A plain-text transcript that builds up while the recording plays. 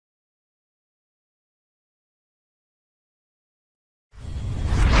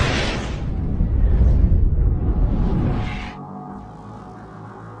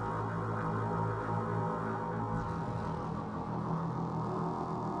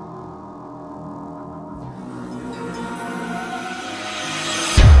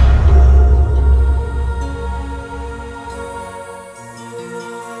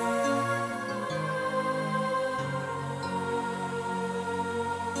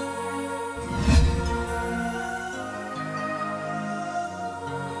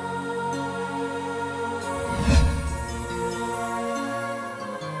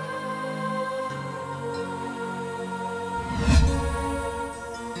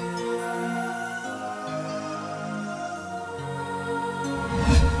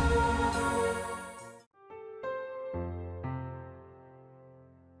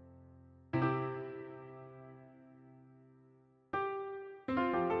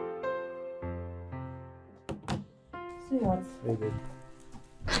Sweetheart. Very good.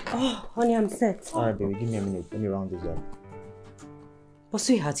 Oh, honey, I'm set. Alright, baby, give me a minute. Let me round this up. But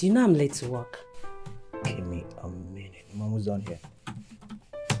sweetheart, you know I'm late to work. Give me a minute. I'm almost done here.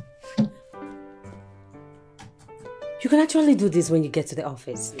 You can actually do this when you get to the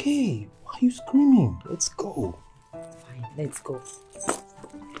office. Okay, why are you screaming? Let's go. Fine, let's go.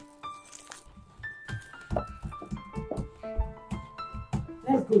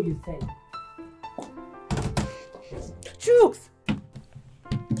 Let's go, you said. Chooks!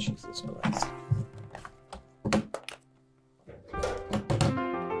 Jesus Christ.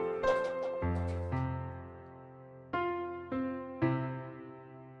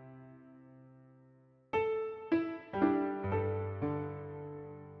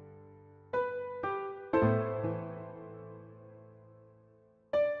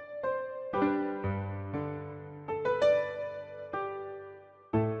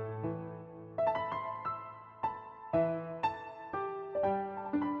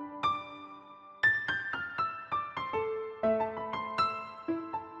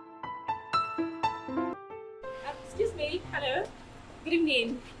 Excuse me, hello. Good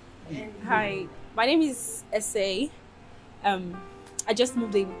evening. Hi, my name is SA. I just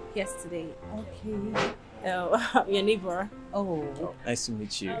moved in yesterday. Okay. I'm your neighbor. Oh. Nice to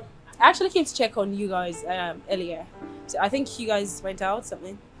meet you. I actually came to check on you guys earlier. So I think you guys went out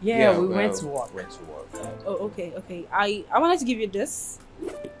something. Yeah, we went to work. Oh, okay. I wanted to give you this.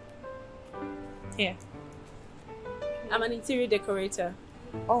 Here. I'm an interior decorator.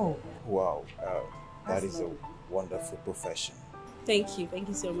 Oh. Wow, that is a wonderful profession. Thank you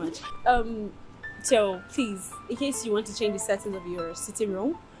so much. So please, in case you want to change the settings of your sitting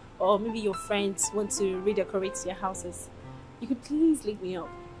room, or maybe your friends want to redecorate their houses, you could please link me up.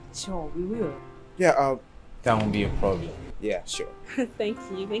 Sure, we will. Yeah, that won't be a problem. Yeah, sure. Thank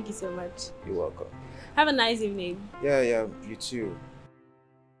you so much. You're welcome. Have a nice evening. Yeah, you too.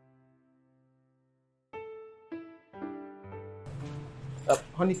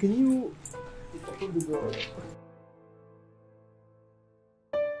 Honey, can you open the door?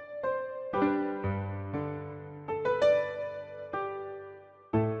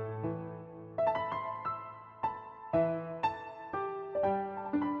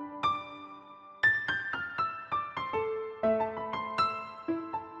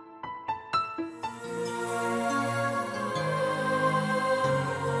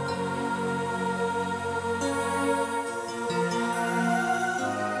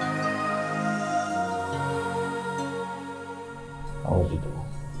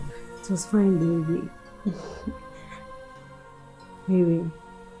 It was fine, baby. Baby,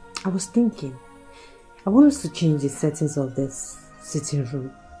 I was thinking, I want us to change the settings of this sitting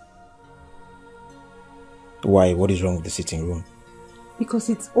room. Why? What is wrong with the sitting room? Because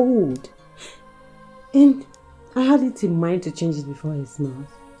it's old. And I had it in mind to change it before it smells.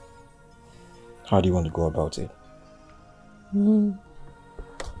 How do you want to go about it? With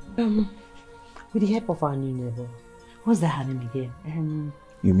the help of our new neighbor. What's that her name again?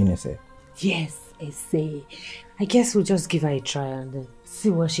 You mean Essay? Yes, Essay. I guess we'll just give her a try and see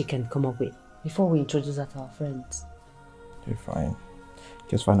what she can come up with before we introduce her to our friends. You're fine.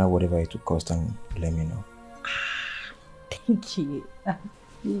 Just find out whatever it will cost and let me know. Thank you. Thank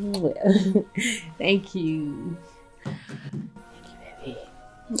you. Thank you, baby.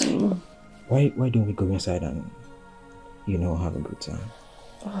 Why don't we go inside and, have a good time?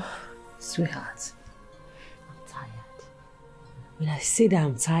 Oh, sweetheart, I'm tired. When I say that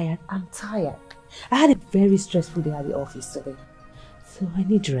I'm tired, I'm tired. I had a very stressful day at the office today. So I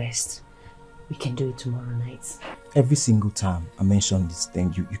need rest. We can do it tomorrow night. Every single time I mention this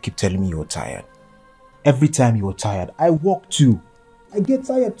thing, you keep telling me you're tired. Every time you're tired, I work too. I get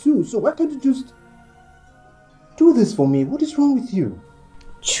tired too. So why can't you just do this for me? What is wrong with you?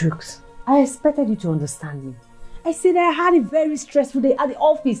 Chooks, I expected you to understand me. I said I had a very stressful day at the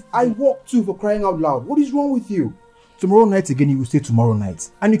office. I work too, for crying out loud. What is wrong with you? Tomorrow night again, you will say tomorrow night.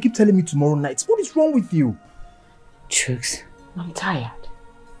 And you keep telling me tomorrow night. What is wrong with you? Chooks, I'm tired.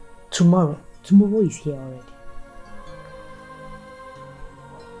 Tomorrow is here already.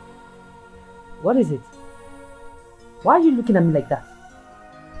 What is it? Why are you looking at me like that?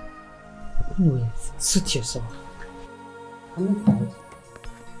 Anyways, suit yourself. I'm not tired.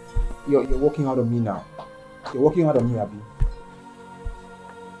 You're walking out of me now. You're walking out of me, Abby.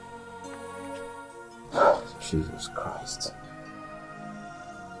 Jesus Christ.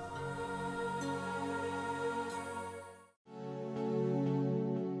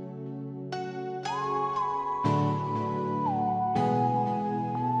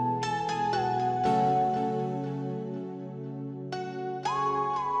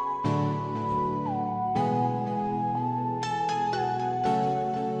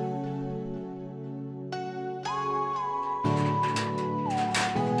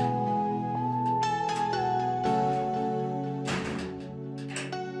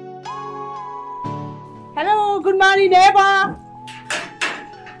 good morning, neighbor.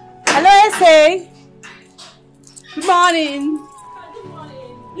 Hello, SA. Good morning. Good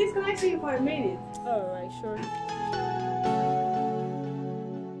morning. Please, can I see you for a minute? Alright, sure.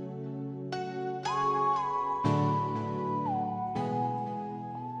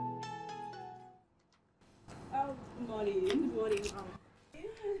 Good morning. Good morning,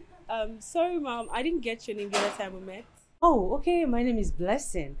 Mom. Sorry, Mom. I didn't get your name the other time we met. Oh, okay. My name is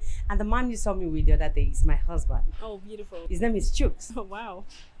Blessing. And the man you saw me with the other day is my husband. Oh, beautiful. His name is Chooks. Oh, wow.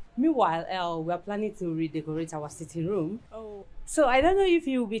 Meanwhile, we are planning to redecorate our sitting room. Oh, So I don't know if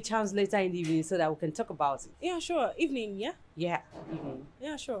you will be chance later in the evening so that we can talk about it. yeah, sure. Evening, yeah? Yeah, evening.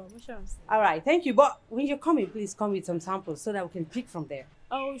 Yeah, sure. No chance. All right, thank you. But when you're coming, please come with some samples so that we can pick from there.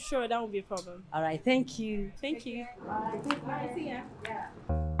 Oh, sure. That won't be a problem. All right, thank you. Thank you. Bye. See ya. Yeah.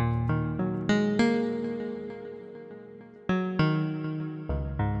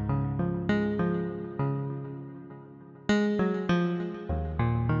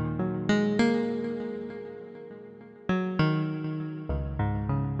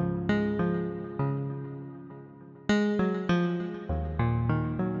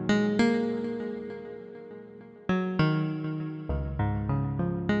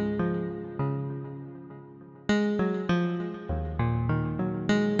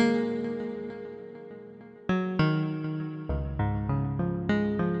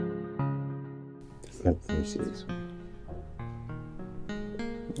 Let me see this one.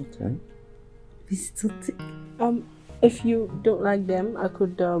 Okay. This is too thick. If you don't like them, I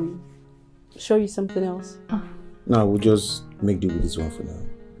could show you something else. No, we'll just make do with this one for now.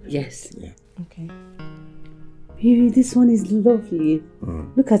 Yes. Yeah. Okay. Baby, this one is lovely.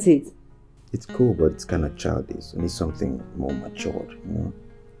 Look at it. It's cool, but it's kind of childish. It needs something more matured, you know?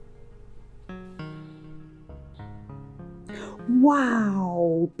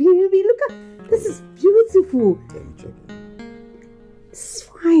 Wow, baby, look at this. Is beautiful. Let me check it. It's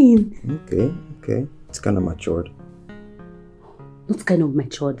fine. Okay. It's kind of matured. Not kind of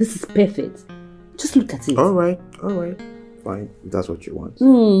mature. This is perfect. Just look at it. All right. Fine, if that's what you want.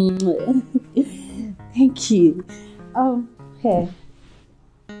 Thank you. Here.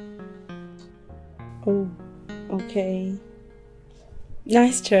 Oh, okay.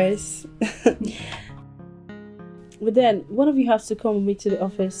 Nice choice. But then, one of you has to come with me to the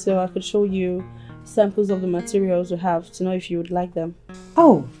office so I could show you samples of the materials we have to know if you would like them.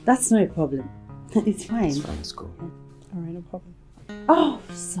 Oh, that's no problem. It's fine. It's fine, it's cool. Alright, no problem. Oh,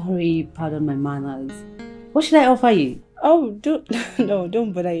 sorry. Pardon my manners. What should I offer you? Oh,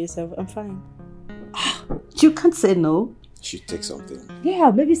 don't bother yourself. I'm fine. You can't say no. You should take something.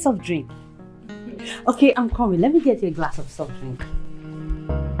 Yeah, maybe soft drink. Okay, I'm coming. Let me get you a glass of soft drink.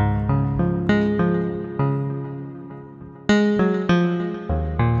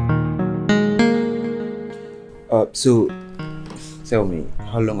 So, tell me,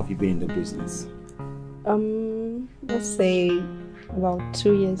 how long have you been in the business? Let's say about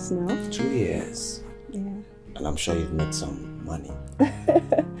 2 years now. 2 years. Yeah. And I'm sure you've made some money.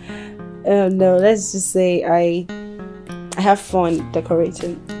 No, let's just say I have fun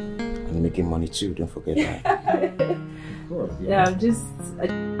decorating. And making money too, don't forget that. Of course, Yeah, I'm just...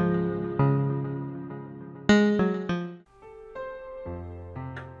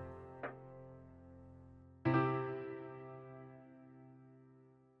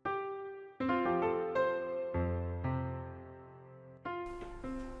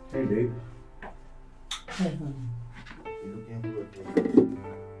 Hey, babe. Hey, honey. You're looking good.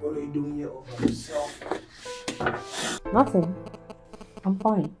 What are you doing here all by yourself? Nothing. I'm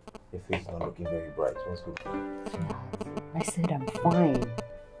fine. Your face is not looking very bright. What's good? I said I'm fine.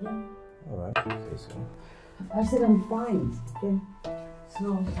 Alright, say so. I said I'm fine. Okay. So,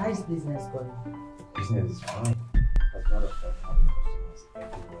 how's business going? Business is fine. As a matter of fact, having customers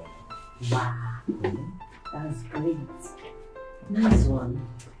everywhere. Wow. That's great. Nice one.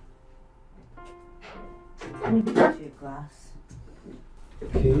 Let me get you a glass.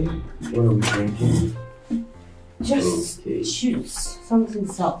 Okay, what are we drinking? Just Okay. choose something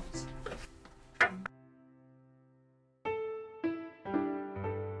soft.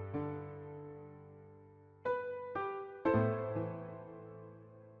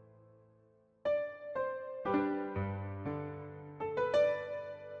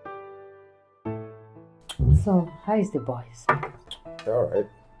 So, how is the boys? Alright.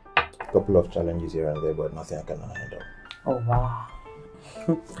 Couple of challenges here and there, but nothing I cannot handle. Oh, wow.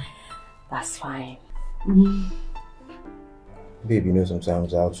 That's fine. Babe, you know,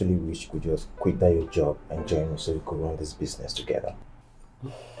 sometimes I actually wish you could just quit that your job and join me so we could run this business together.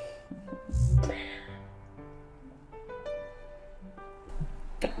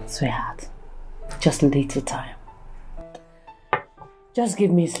 Sweetheart, just a little time. Just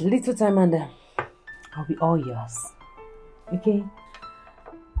give me a little time and I'll be all yours. Okay?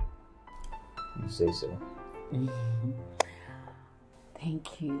 You say so.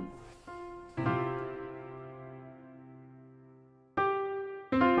 Thank you.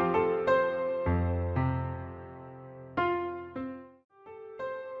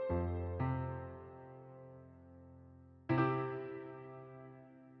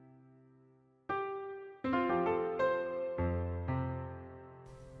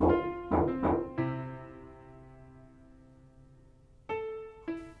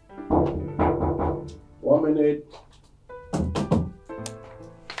 1 minute.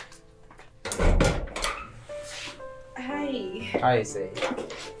 Hi. Hi, say.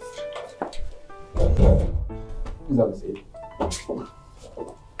 Is that it?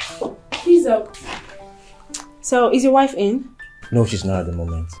 He's up. So, is your wife in? No, she's not at the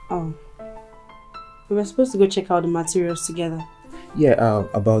moment. Oh. We were supposed to go check out the materials together. Yeah,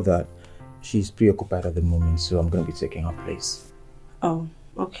 about that. She's preoccupied at the moment, so I'm going to be taking her place. Oh,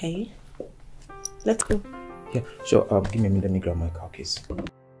 okay. Let's go. Yeah, sure. Give me a minute. Let me grab my car keys.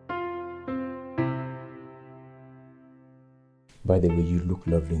 By the way, you look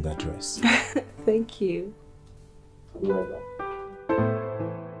lovely in that dress. Thank you. I'll be right back.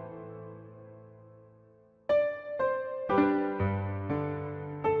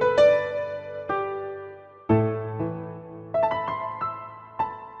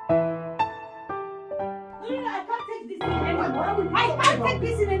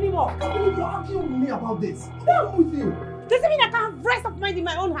 About this. What's wrong with you? Does it mean I can't have rest of mind in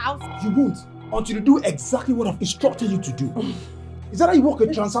my own house? You won't until you do exactly what I've instructed you to do. Is that how you work a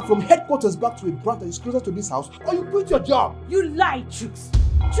transfer from headquarters back to a branch that is closer to this house, or you quit your job? You lie, Chooks.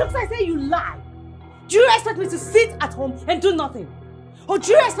 Chooks, I say you lie. Do you expect me to sit at home and do nothing? Or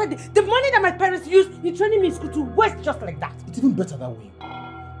do you expect the money that my parents used in training me in school to waste just like that? It's even better that way.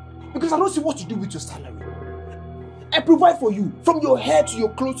 Because I don't see what to do with your salary. I provide for you, from your hair to your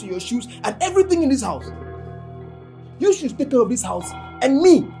clothes to your shoes and everything in this house. You should take care of this house. And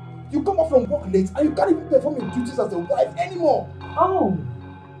me, you come up from work late and you can't even perform your duties as a wife anymore. Oh.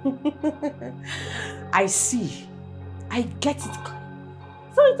 I see. I get it.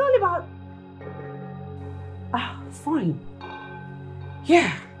 So it's all about... fine.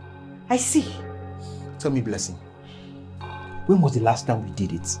 Yeah, I see. Tell me, Blessing, when was the last time we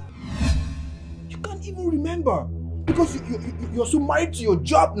did it? You can't even remember. Because you're so married to your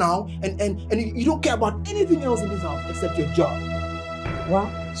job now and you don't care about anything else in this house except your job. Well,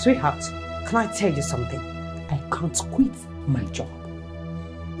 sweetheart, can I tell you something? I can't quit my job.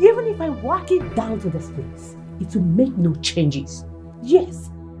 Even if I work it down to this place, it will make no changes. Yes.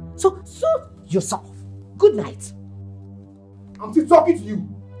 So suit yourself. Good night. I'm still talking to you.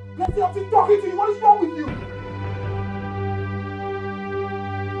 Blessing, I'm still talking to you. What is wrong with you?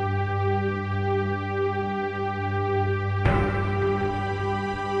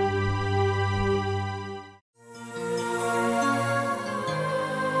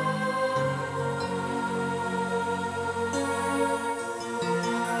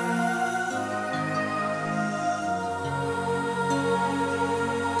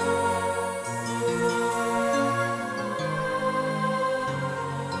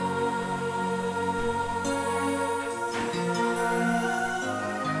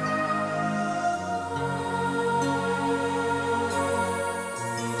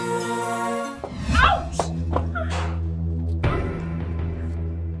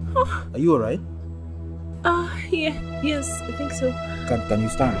 Are you alright? Yeah, yes, I think so. Can you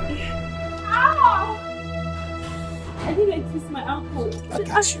stand? Yeah. Ow! I think I twisted my ankle. I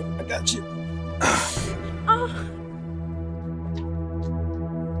got you. Thank you.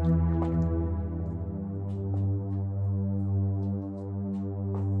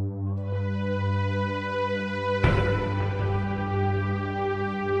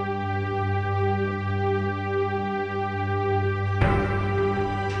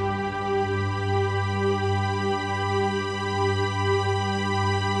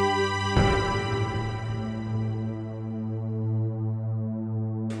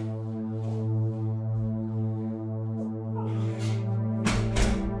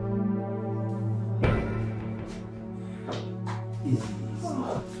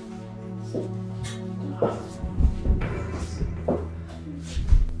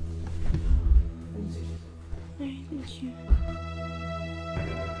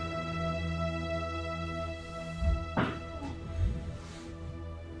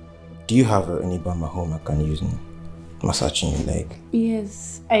 Do you have any balm at home I can use in massaging your leg?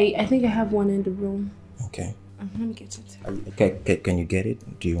 Yes, I think I have one in the room. Okay. Let me get it. Okay, can you get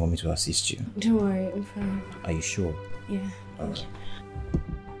it? Do you want me to assist you? Don't worry, I'm fine. Are you sure? Yeah. Okay.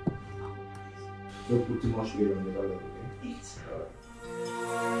 Don't put too much weight on the other leg, okay? It's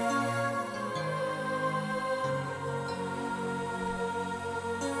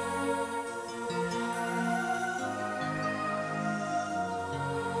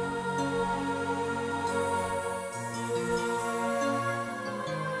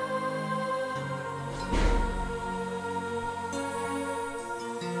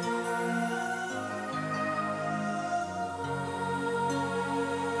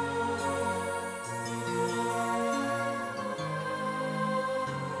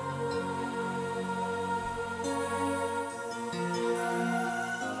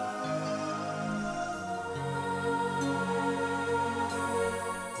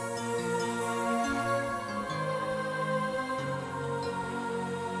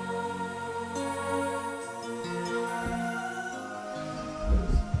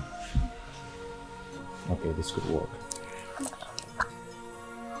Okay, this could work.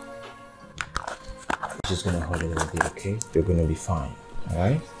 Just gonna hold it a little bit, okay? You're gonna be fine,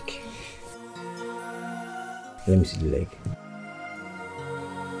 alright? Okay. Let me see the leg.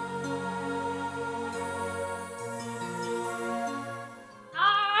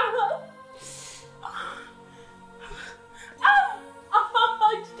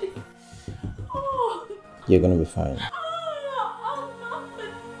 You're gonna be fine.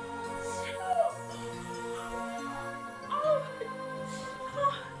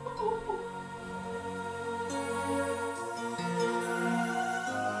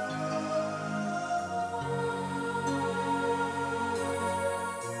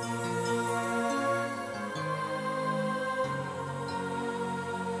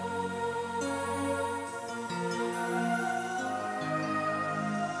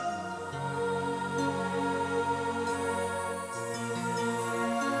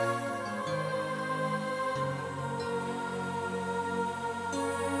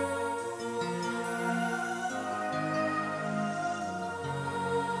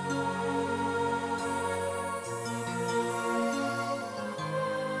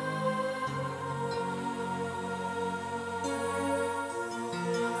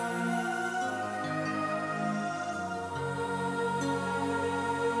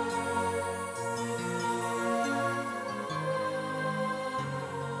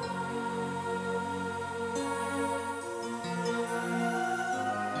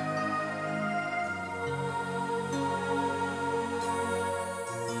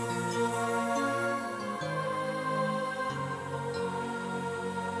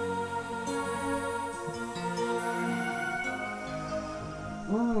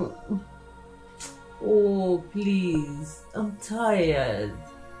 Oh, please. I'm tired.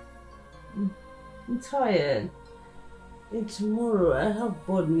 I'm tired. And tomorrow I have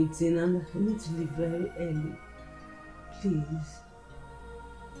board meeting and I need to leave very early. Please.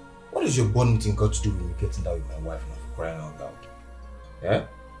 What is your board meeting got to do with me getting down with my wife and for crying out loud? Yeah?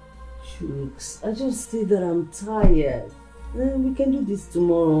 Shooks, I just say that I'm tired. We can do this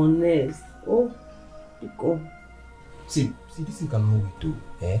tomorrow or next. Oh, go. See, this thing can always do,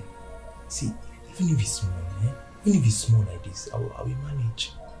 eh? See, even if it's small, even if it's small like this, I will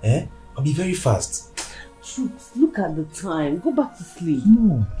manage, eh? I'll be very fast. Shooks, look at the time. Go back to sleep.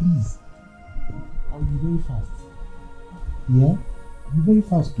 No, please. I'll be very fast. Yeah? I'll be very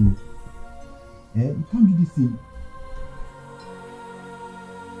fast too. Eh? You can't do this thing.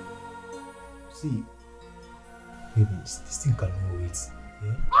 See, baby, this thing can wait.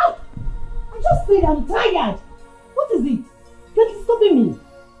 Yeah? Ah! I just said I'm tired. What is it? You're disturbing me.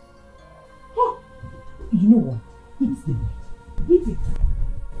 Huh? You know what? Eat the meat. Eat it.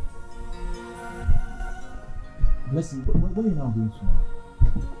 Blessing, where are you now going to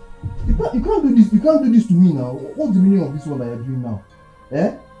now? You can't do this. You can't do this to me now. What's the meaning of this one that you're doing now?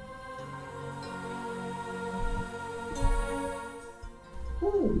 Eh?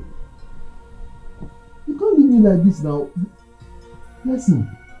 Hey. You can't leave me like this now. Blessing.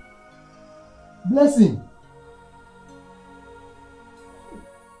 Blessing.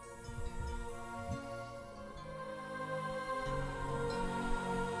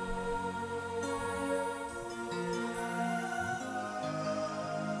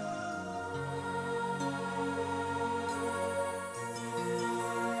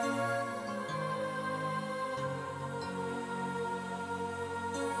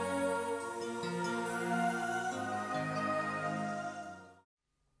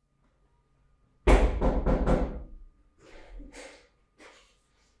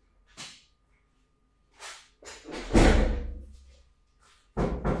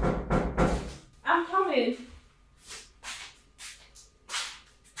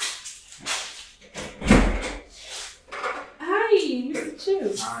 Hi, Mr. Chu.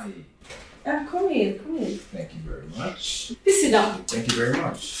 Hi. Come in, come in. Thank you very much. Please sit down. Thank you very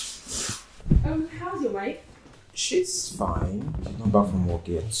much. How's your wife? She's fine. She's not back from work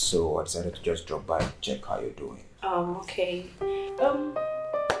yet, so I decided to just drop by and check how you're doing. Oh, okay.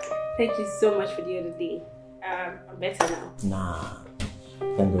 Thank you so much for the other day. I'm better now. Nah,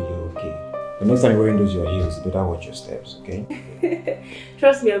 thank God you're okay. The next time you're wearing those your heels, you better watch your steps, okay?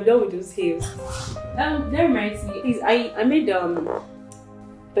 Trust me, I'm done with those heels. That reminds me, please, I made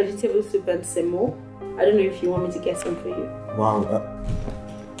vegetable soup and semo. I don't know if you want me to get some for you. Wow,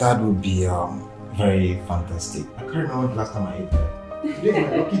 that would be very fantastic. I can't remember the last time I ate that. Today's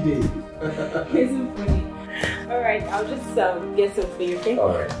my lucky day. Isn't funny? Alright, I'll just get some for you, okay?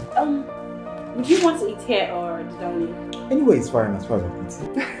 Alright. Would you want to eat here or down here? Anyway, it's fine as far as I'm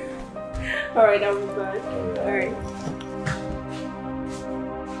concerned. Alright, I'll be back. Alright.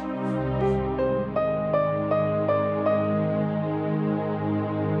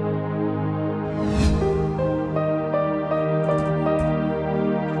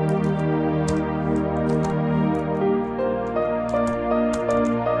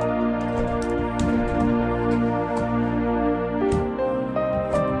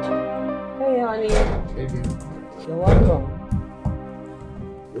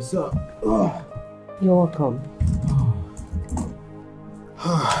 What's up? You're welcome.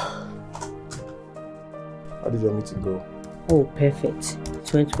 How did your meeting go? Oh, perfect.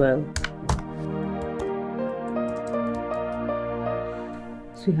 It went well.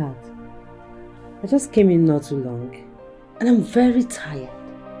 Sweetheart, I just came in not too long and I'm very tired.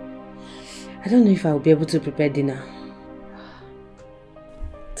 I don't know if I'll be able to prepare dinner.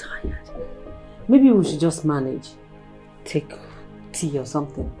 Tired. Maybe we should just manage. Take tea or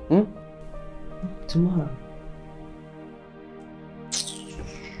something. Tomorrow.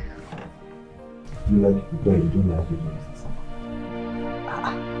 You like it, but you don't like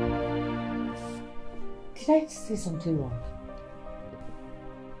it. Did I say something wrong?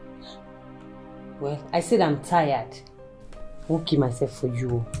 Well, I said I'm tired. I won't keep myself for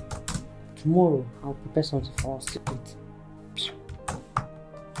you. Tomorrow, I'll prepare something for us to eat.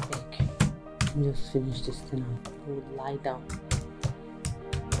 Okay. Let me just finish this thing and go lie down.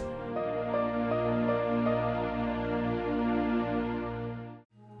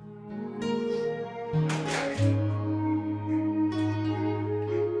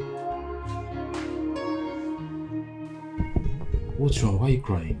 What's wrong? Why are you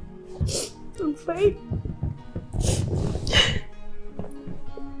crying? I'm fine.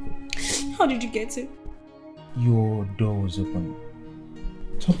 How did you get it? Your door was open.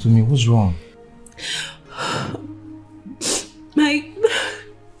 Talk to me. What's wrong?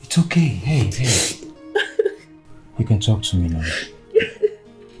 It's okay. Hey. You can talk to me now.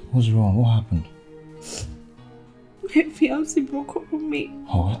 What's wrong? What happened? My fiancé broke up with me.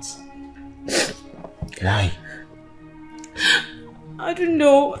 What? Why? I don't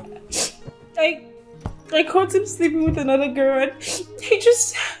know. I caught him sleeping with another girl and he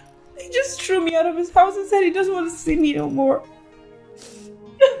just threw me out of his house and said he doesn't want to see me no more.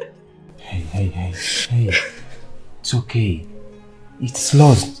 Hey. It's okay. It's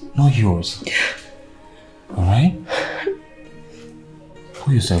lost, not yours. Alright?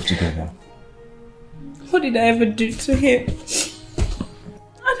 Pull yourself together. What did I ever do to him?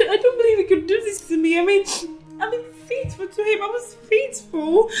 I don't believe he could do this to me. I mean, faithful to him. I was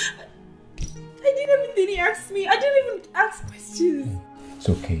faithful. I did everything he asked me. I didn't even ask questions. It's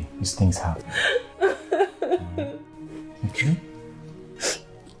okay. These things happen. Okay?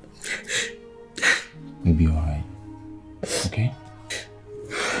 You'll be alright. Okay?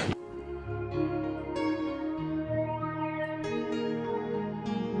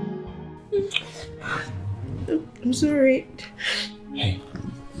 I'm sorry. Hey.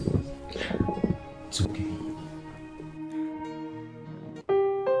 It's okay.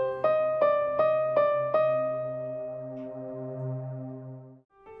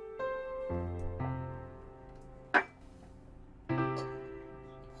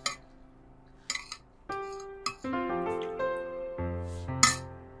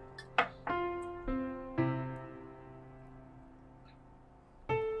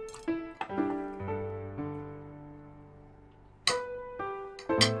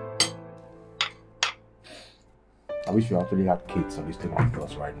 I wish we actually had kids on this table with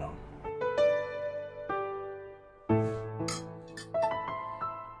us right now.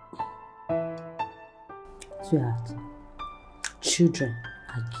 Sweetheart, children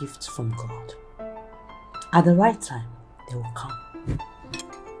are gifts from God. At the right time, they will come.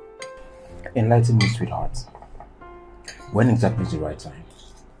 Enlighten me, sweetheart. When exactly is the right time?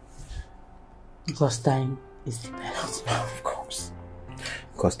 Because time is the best. Of course.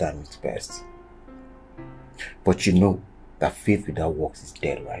 because time is best. But you know that faith without works is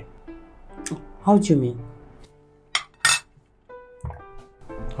dead, right? How do you mean?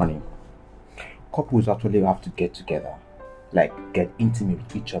 Honey, couples actually have to get together, like get intimate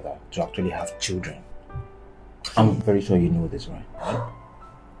with each other to actually have children. I'm very sure you know this, right?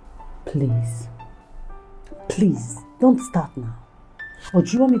 Please. Please, don't start now. Or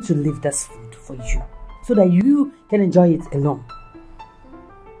do you want me to leave this food for you so that you can enjoy it alone?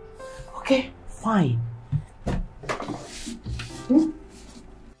 Okay, fine.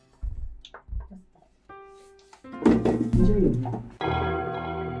 Enjoy your meal.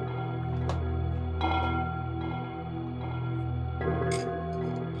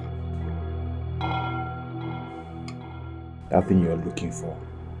 That thing you're looking for,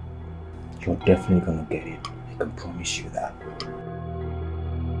 you're definitely gonna get it. I can promise you that.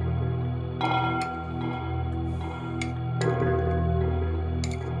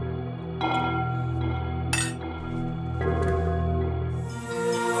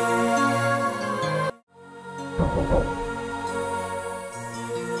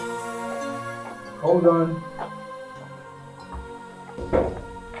 Hold on.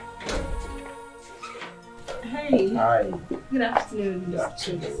 Hey. Hi. Good afternoon. Yeah.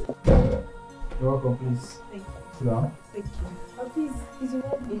 You're welcome, please. Thank you. Sit down. Thank you. Oh, please, is your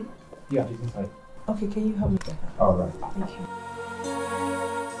wallet in? Yeah, it's inside. Okay, can you help me get that? Alright. Thank you.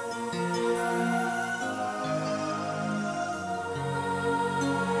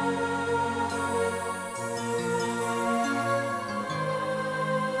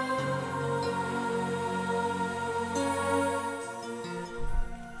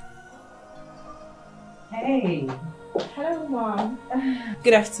 Hey. Hello, Mom.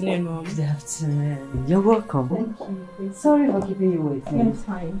 Good afternoon, Mom. Good afternoon. You're welcome. Thank you. Sorry for keeping you waiting. Yeah, it's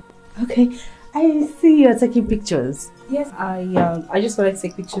fine. Okay, I see you're taking pictures. Yes, I just wanted to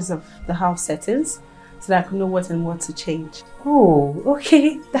take pictures of the house settings so that I could know what and what to change. Oh,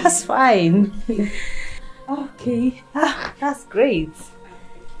 okay, that's fine. Okay, that's great.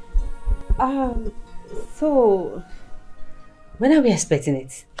 So when are we expecting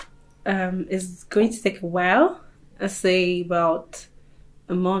it? It's going to take a while. I'd say about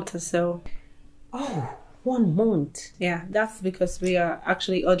a month or so. Oh, 1 month. Yeah, that's because we are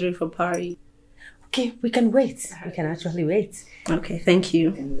actually ordering from Paris. Okay, we can wait. We can actually wait. Okay, thank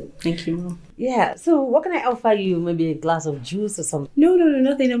you. Thank you, Mom. Yeah, so what can I offer you? Maybe a glass of juice or something? No,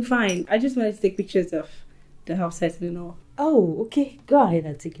 nothing. I'm fine. I just wanted to take pictures of the house setting and all. Oh, okay. Go ahead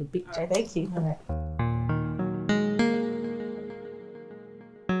and take a picture. Thank you. All right.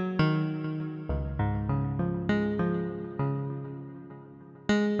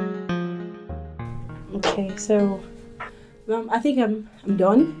 Okay, so I think I'm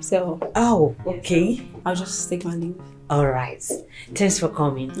done. So Oh, okay. I'll just take my leave. All right. Thanks for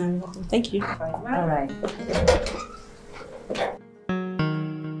coming. You're welcome. Thank you. All right.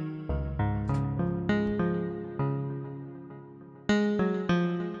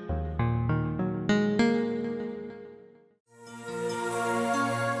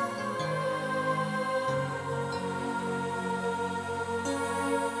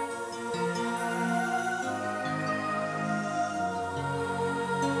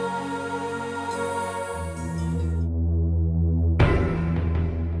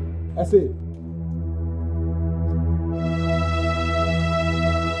 I say.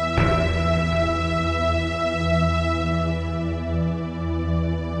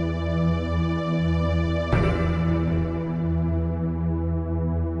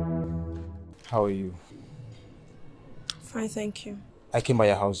 How are you? Fine, thank you. I came by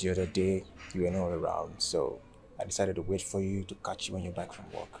your house the other day. You were not around, so I decided to wait for you to catch you when you're back from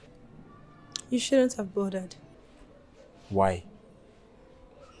work. You shouldn't have bothered. Why?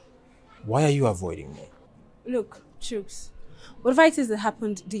 Why are you avoiding me? Look, Chooks, whatever it is that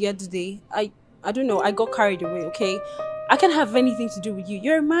happened the other day, I don't know, I got carried away, okay? I can't have anything to do with you.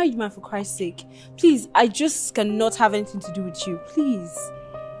 You're a married man, for Christ's sake. Please, I just cannot have anything to do with you. Please.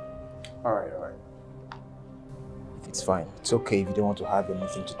 Alright. It's fine. It's okay if you don't want to have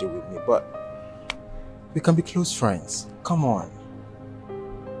anything to do with me, but we can be close friends. Come on.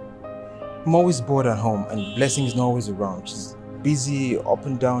 I'm always bored at home and Blessing is not always around. She's busy, up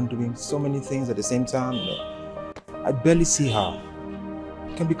and down, doing so many things at the same time. You know, I barely see her.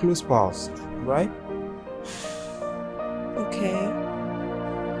 We can be close pals, right? Okay.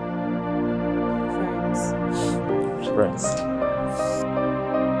 Friends.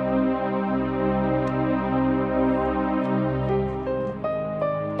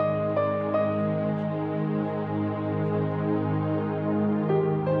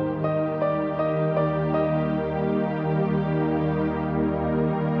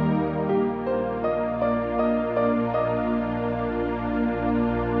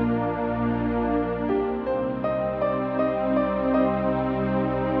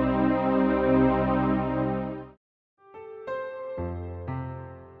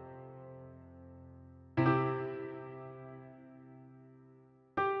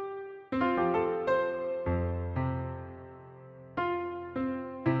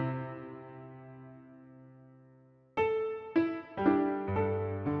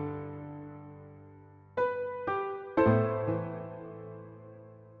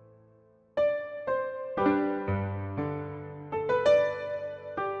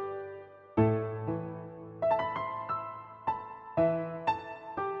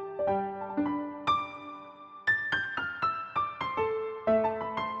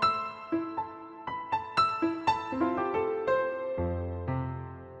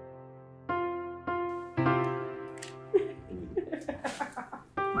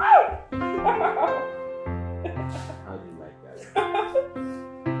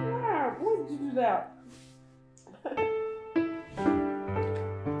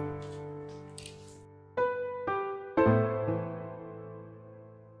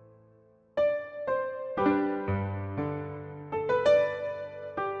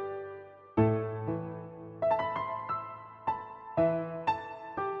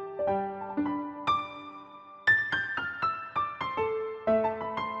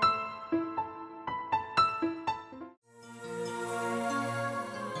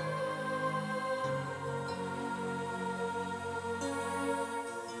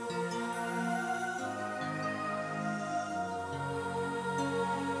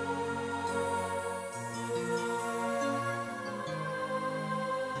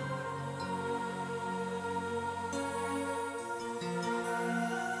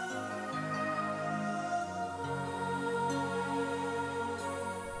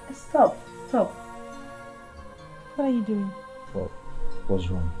 Stop. Stop. What are you doing? What's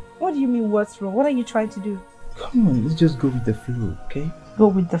wrong? What do you mean what's wrong? What are you trying to do? Come on, let's just go with the flow, okay? Go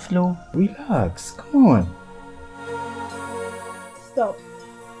with the flow. Relax, come on. Stop.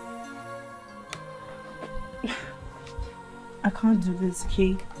 I can't do this,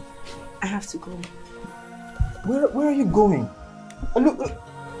 okay? I have to go. Where are you going? Look.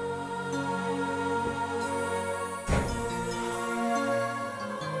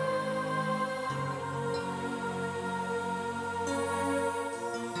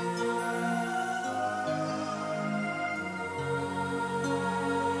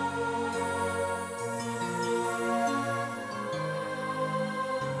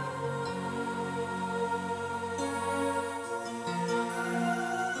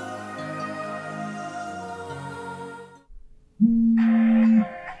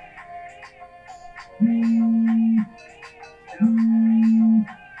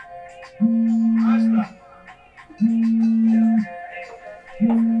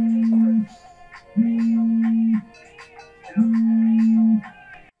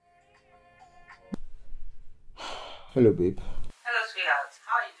 Hello, babe. Hello, sweetheart.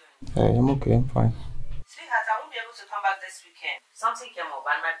 How are you doing? Hey, I'm okay, I'm fine. Sweetheart, I won't be able to come back this weekend. Something came up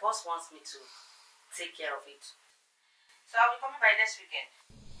and my boss wants me to take care of it. So I'll be coming by next weekend.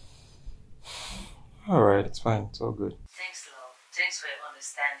 Alright, it's fine, it's all good. Thanks, love. Thanks for your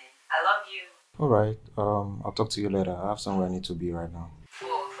understanding. I love you. Alright, I'll talk to you later. I have somewhere I need to be right now.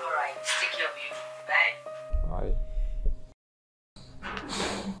 Oh, alright. Take care of you. Bye. Bye.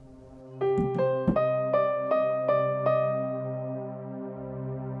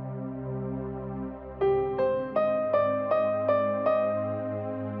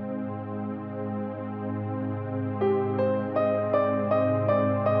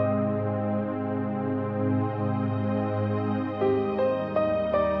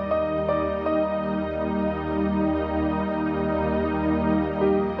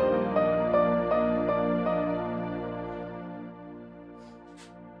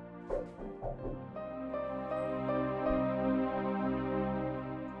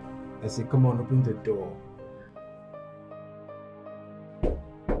 I said, come on, open the door.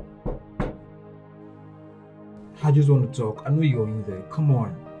 I just want to talk. I know you're in there. Come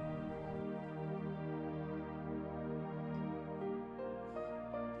on.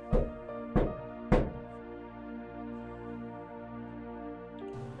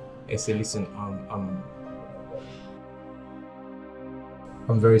 I said, listen, I'm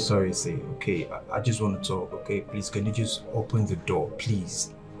very sorry, say, okay? I just want to talk, okay? Please, can you just open the door,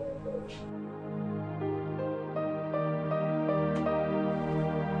 please?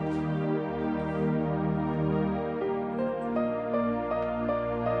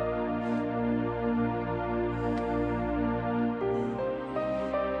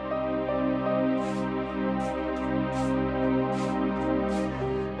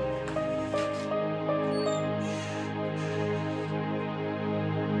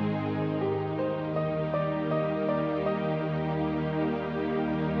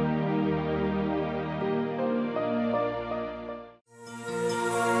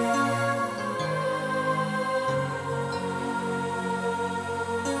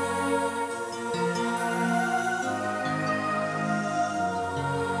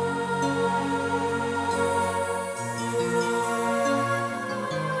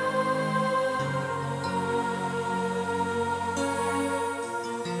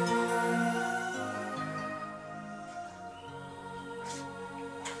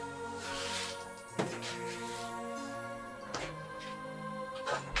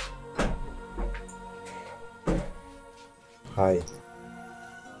 Hi. I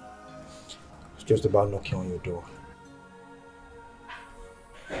was just about knocking on your door.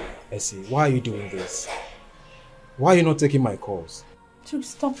 Essie, why are you doing this? Why are you not taking my calls? Dude,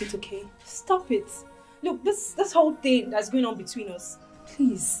 stop it, okay? Stop it. Look, this whole thing that's going on between us,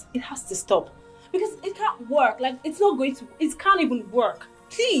 please, it has to stop. Because it can't work. Like, it can't even work.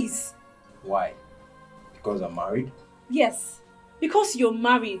 Please. Why? Because I'm married? Yes, because you're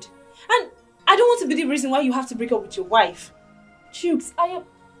married. And I don't want to be the reason why you have to break up with your wife. Chooks, I'm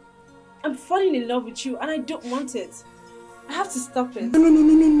falling in love with you and I don't want it. I have to stop it.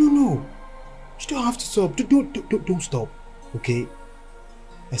 No. You don't have to stop. Don't stop. Okay?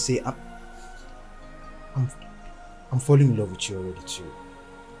 I say I'm falling in love with you already too.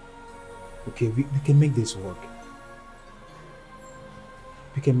 Okay, we can make this work.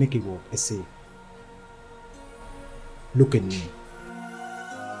 We can make it work. I say, look at me.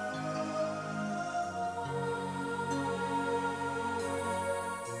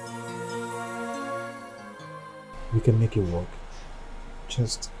 We can make it work.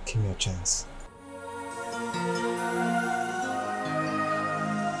 Just give me a chance.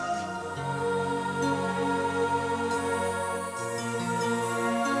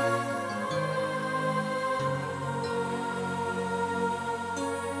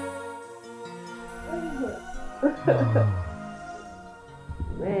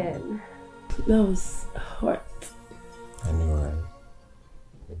 Man, that was hot. I know, right?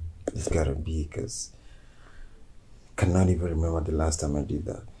 It's gotta be, because I cannot even remember the last time I did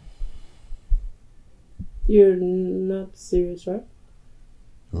that. You're not serious, right?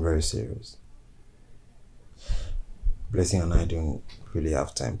 I'm very serious. Blessing and I don't really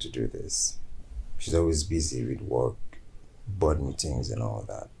have time to do this. She's always busy with work, board meetings and all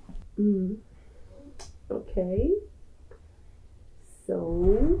that. Okay.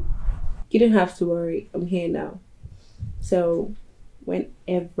 So, you don't have to worry. I'm here now. So,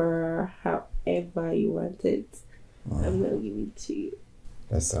 whenever, however you want it, I'm gonna give it to you.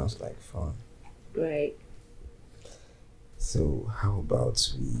 That sounds like fun. Right. So, how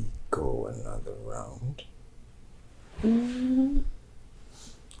about we go another round?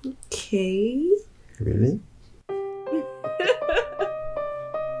 Okay. Really?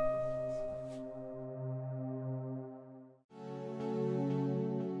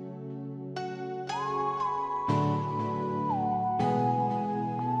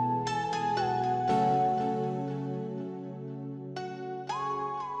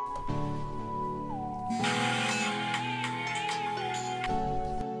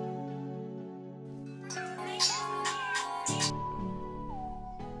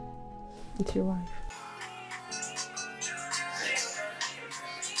 It's your wife.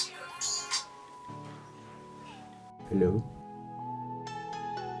 Hello?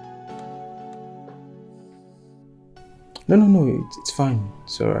 No, it's fine.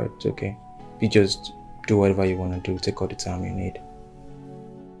 It's alright, it's okay. You just do whatever you want to do. Take all the time you need.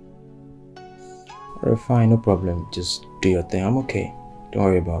 Alright, fine, no problem. Just do your thing. I'm okay. Don't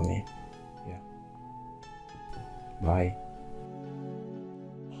worry about me. Yeah. Bye.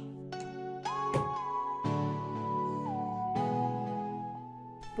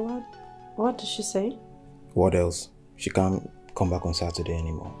 What did she say? What else? She can't come back on Saturday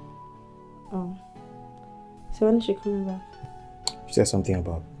anymore. Oh. So when is she coming back? She said something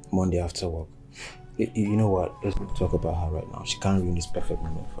about Monday after work. You know what? Let's not talk about her right now. She can't ruin this perfect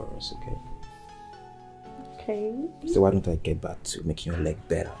moment for us, okay? Okay. So why don't I get back to making your leg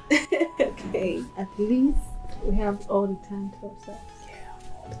better? Okay. At least we have all the time to ourselves. Yeah,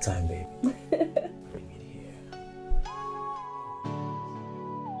 all the time, baby. Bring it here.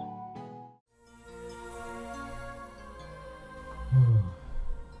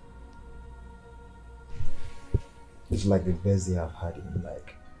 It's like the best day I've had in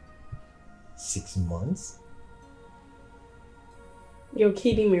like 6 months. You're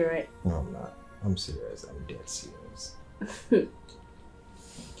kidding me, right? No, I'm not. I'm serious. I'm dead serious.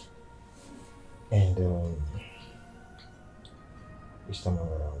 And each time I'm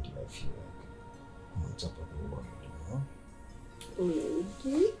around you, I feel like I'm on top of the world, you know?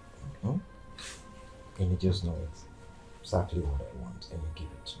 Mm-hmm. And you just know it's exactly what I want, and you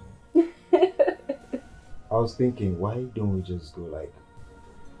give it to me. I was thinking, why don't we just go like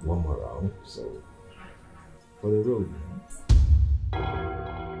one more round? So, for the road, you know?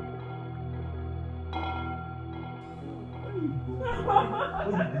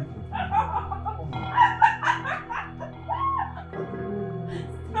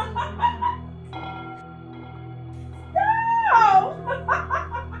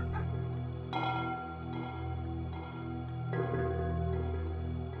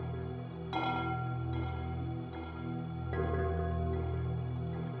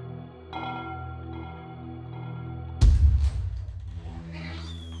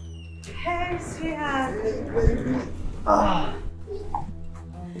 Hey, sweetheart. Hey, baby. Ah.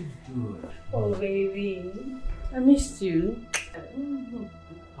 Oh, baby. I missed you.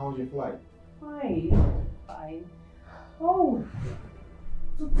 How was your flight? Fine. Fine. Oh,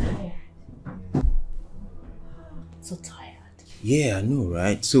 so tired. So tired. Yeah, I know,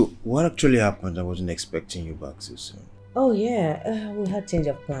 right? So, what actually happened? I wasn't expecting you back so soon. Oh yeah, we had change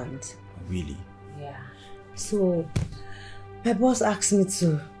of plans. Really? Yeah. So, my boss asked me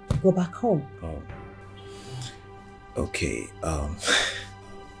to go back home. Oh. Okay. Hope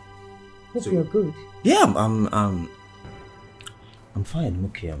you're good. Yeah, I'm fine. I'm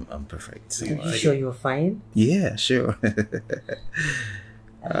okay. I'm perfect. So, Are you sure you're fine? Yeah, sure.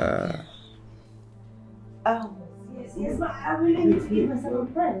 Yes, but I really need to give myself a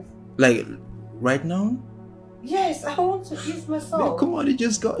rest. Like, right now? Yes, I want to ease myself. Man, come on, you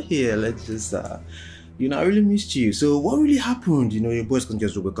just got here. Let's just, You know, I really missed you. So what really happened? You know, your boys can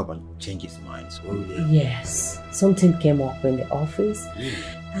just wake up and change his mind. So what really happened? Yes, something came up in the office,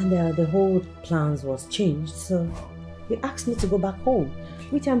 and the whole plans was changed. So he asked me to go back home,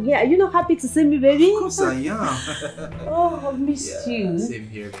 which I'm here. Are you not happy to see me, baby? Of course I am. Oh, I've missed you. Same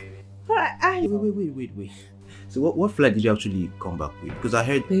here, baby. Wait. So what flight did you actually come back with? Because I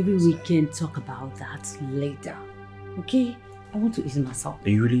heard... Baby, we can talk about that later. Okay? I want to ease myself. Are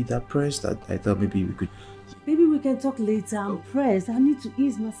you really that pressed? I thought maybe we could... Baby, we can talk later. I'm pressed. I need to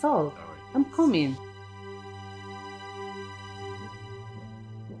ease myself. I'm coming.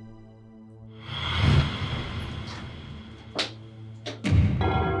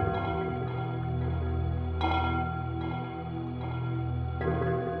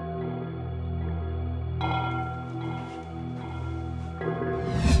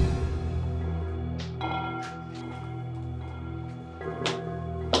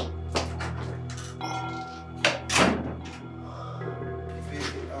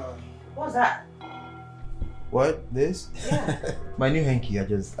 What's that? What? This? Yeah. My new hanky. I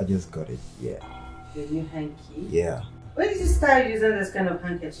just got it. Yeah. Your new hanky? Yeah. Where did you start using this kind of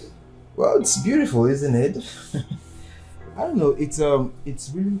handkerchief? Well, it's beautiful, isn't it? I don't know. It's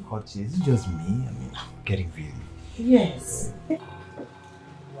really hot here. Is it just me? I mean, I'm getting really... Yes.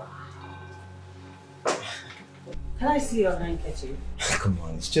 Wow. Can I see your handkerchief? Come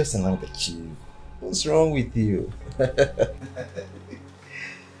on, it's just an handkerchief. What's wrong with you?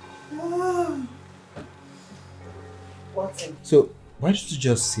 What's in? So, why don't you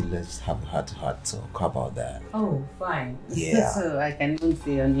just see, let's have a heart-to-heart talk? How about that? Oh, fine. Yeah. So I can even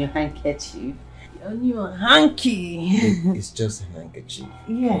see on your handkerchief. On your hanky. It's just an handkerchief.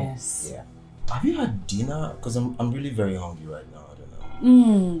 Yes. Yeah. Have you had dinner? Because I'm really very hungry right now. I don't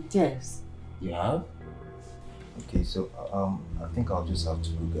know. Yes. You have? Okay, so I think I'll just have to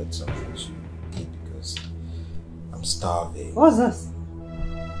go get something to eat because I'm starving. What's this?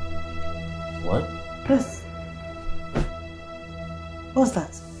 What? This. What's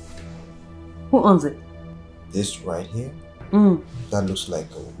that? Who owns it? This right here? That looks like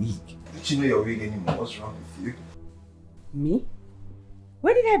a wig. Don't you know your wig anymore? What's wrong with you? Me?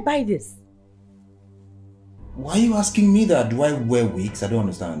 Where did I buy this? Why are you asking me that? Do I wear wigs? I don't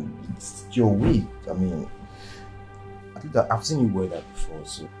understand. It's your wig. I mean, I think that I've seen you wear that before,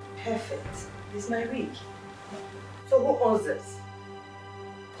 so... Perfect. It's my wig. So who owns this?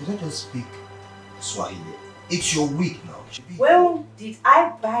 Did I just speak Swahili? It's your wig now. Well, did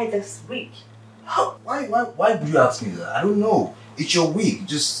I buy this wig? Why would you ask me that? I don't know. It's your wig.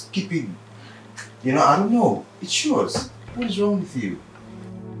 Just keep it. You know, I don't know. It's yours. What is wrong with you?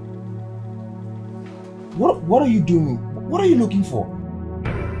 What are you doing? What are you looking for?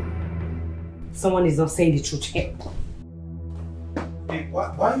 Someone is not saying the truth here. Hey,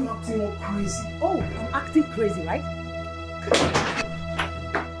 why are you acting all crazy? Oh, I'm acting crazy, right?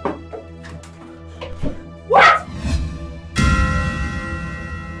 What?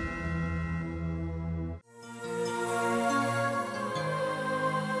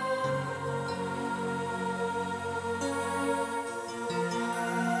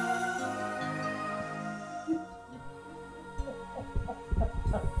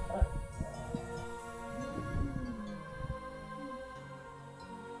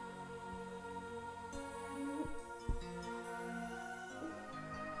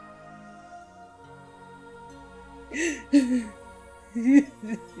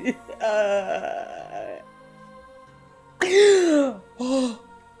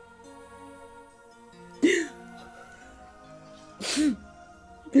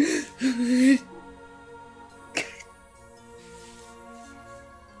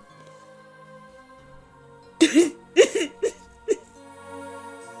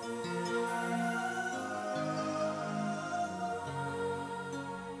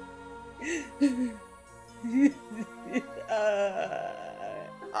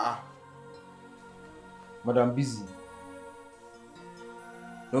 Madam busy.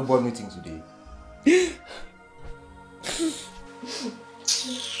 No board meeting today.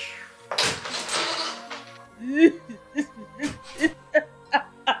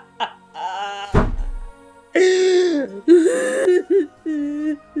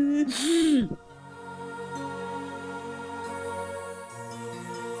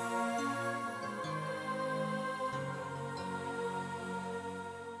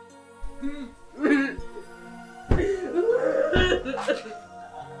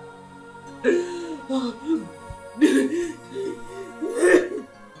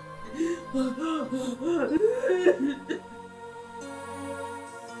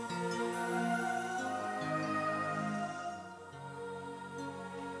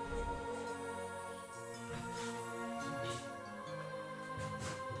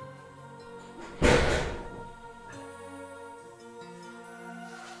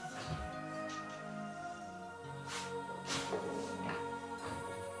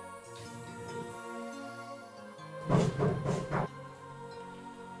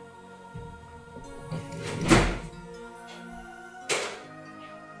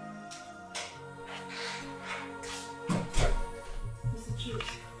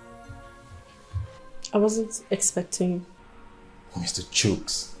 I wasn't expecting. Mr.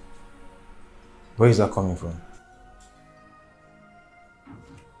 Chooks. Where is that coming from?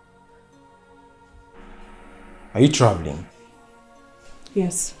 Are you traveling?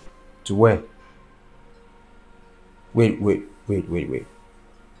 Yes. To where? Wait.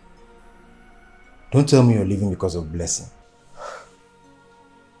 Don't tell me you're leaving because of Blessing.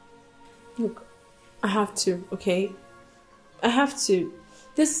 Look, I have to, okay? I have to.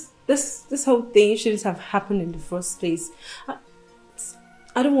 This whole thing shouldn't have happened in the first place.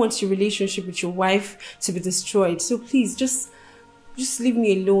 I don't want your relationship with your wife to be destroyed. So please, just leave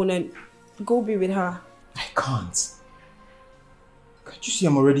me alone and go be with her. I can't. Can't you see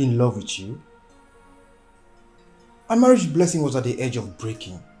I'm already in love with you? My marriage Blessing was at the edge of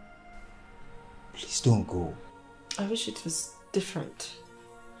breaking. Please don't go. I wish it was different.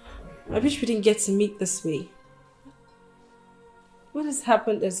 I wish we didn't get to meet this way. What has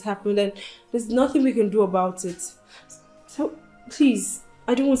happened and there's nothing we can do about it. So please,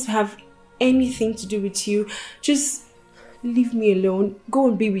 I don't want to have anything to do with you. Just leave me alone. Go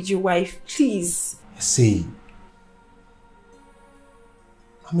and be with your wife, please. See,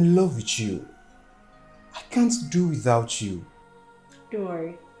 I'm in love with you. I can't do without you. Don't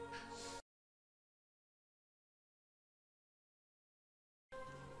worry.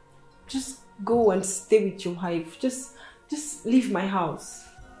 Just go and stay with your wife. Just leave my house.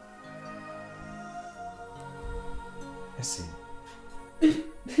 I see.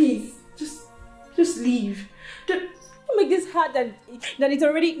 Please, just leave. Don't make this harder than it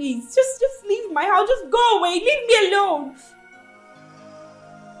already is. Just leave my house. Just go away. Leave me alone.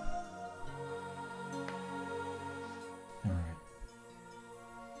 Alright.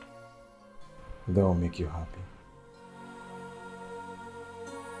 That will make you happy.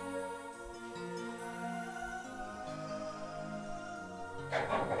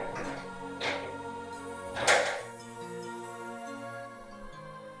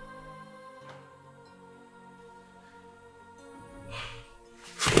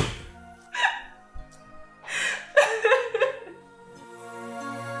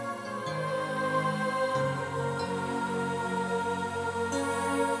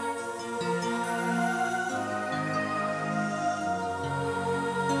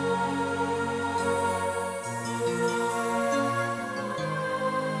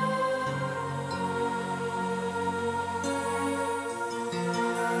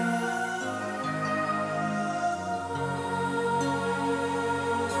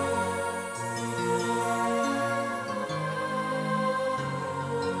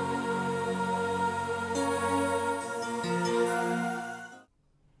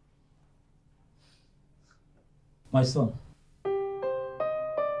 My son,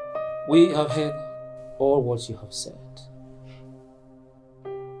 we have heard all what you have said.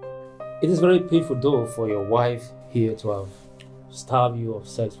 It is very painful though for your wife here to have starved you of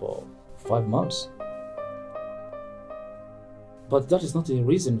sex for 5 months. But that is not a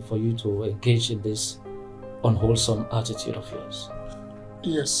reason for you to engage in this unwholesome attitude of yours.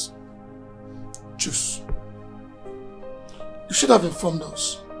 Yes. Juice. You should have informed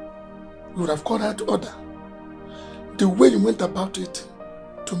us. We would have called her to order. The way you went about it,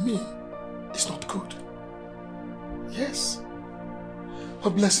 to me, is not good. Yes.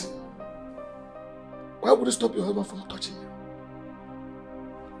 But Blessing, why would you stop your husband from touching you?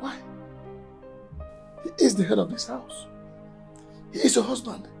 Why? He is the head of this house. He is your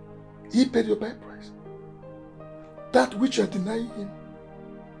husband. He paid your bride price. That which you are denying him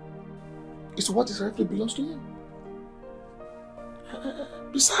is what rightfully belongs to him.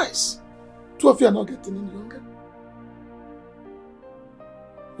 Besides, two of you are not getting any younger.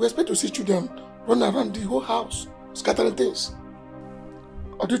 We expect to see children run around the whole house, scattering things.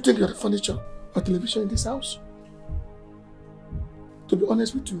 Or do you think you're the furniture or television in this house? To be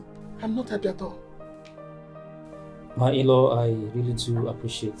honest with you, I'm not happy at all. My in-law, I really do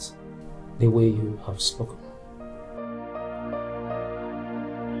appreciate the way you have spoken.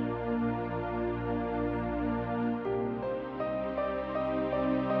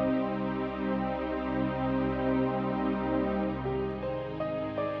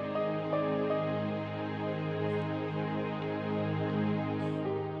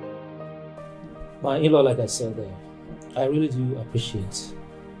 My in-law, like I said, I really do appreciate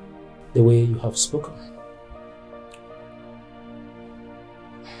the way you have spoken.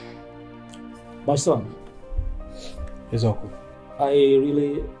 My son. Yes, uncle. I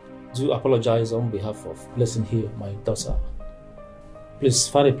really do apologize on behalf of Blessing here, my daughter. Please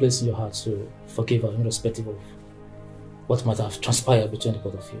find a place in your heart to forgive her, irrespective of what might have transpired between the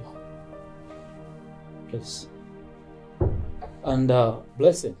both of you. Please. And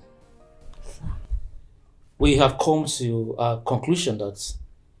Blessing, we have come to a conclusion that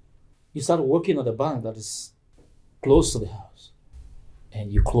you started working at a bank that is close to the house,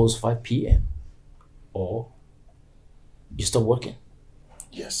 and you close 5 p.m. or you stop working.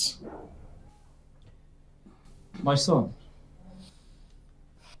 Yes. My son,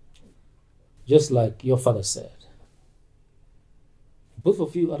 just like your father said, both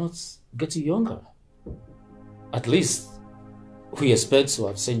of you are not getting younger. At least we expect to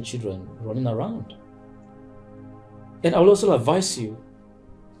have seen children running around. And I will also advise you,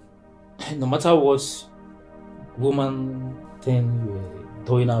 no matter what woman thing you're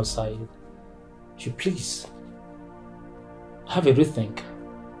doing outside, you please have a rethink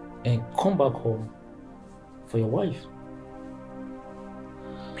and come back home for your wife.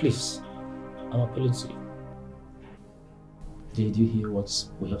 Please, I'm appealing to you. Did you hear what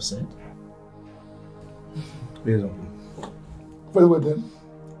we have said? Yes, Uncle. Very well then.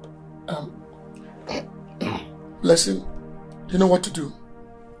 Blessing, you know what to do.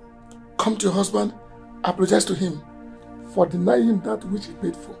 Come to your husband, apologize to him for denying him that which he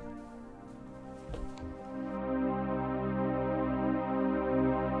paid for.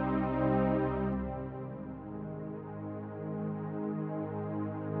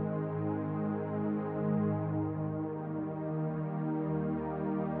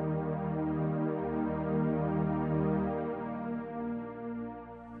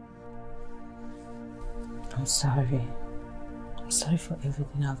 I'm sorry. I'm sorry for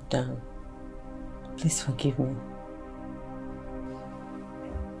everything I've done. Please forgive me.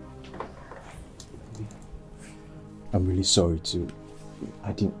 I'm really sorry too.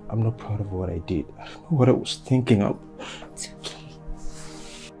 I'm not proud of what I did. I don't know what I was thinking of. It's okay.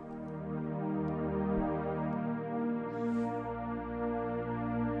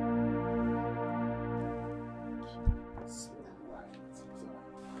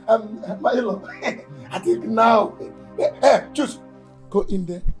 My in-law, I think now, hey, choose. Go in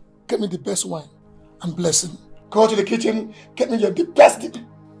there, get me the best wine and Blessing. Go to the kitchen, get me the best drink.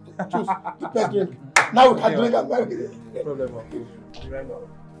 Choose the best drink. Now we can drink and marry. No problem, Uncle. I'll be right back.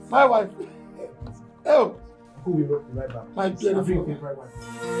 My wife. Oh. We'll be right back. My beautiful. Right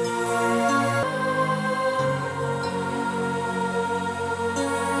back.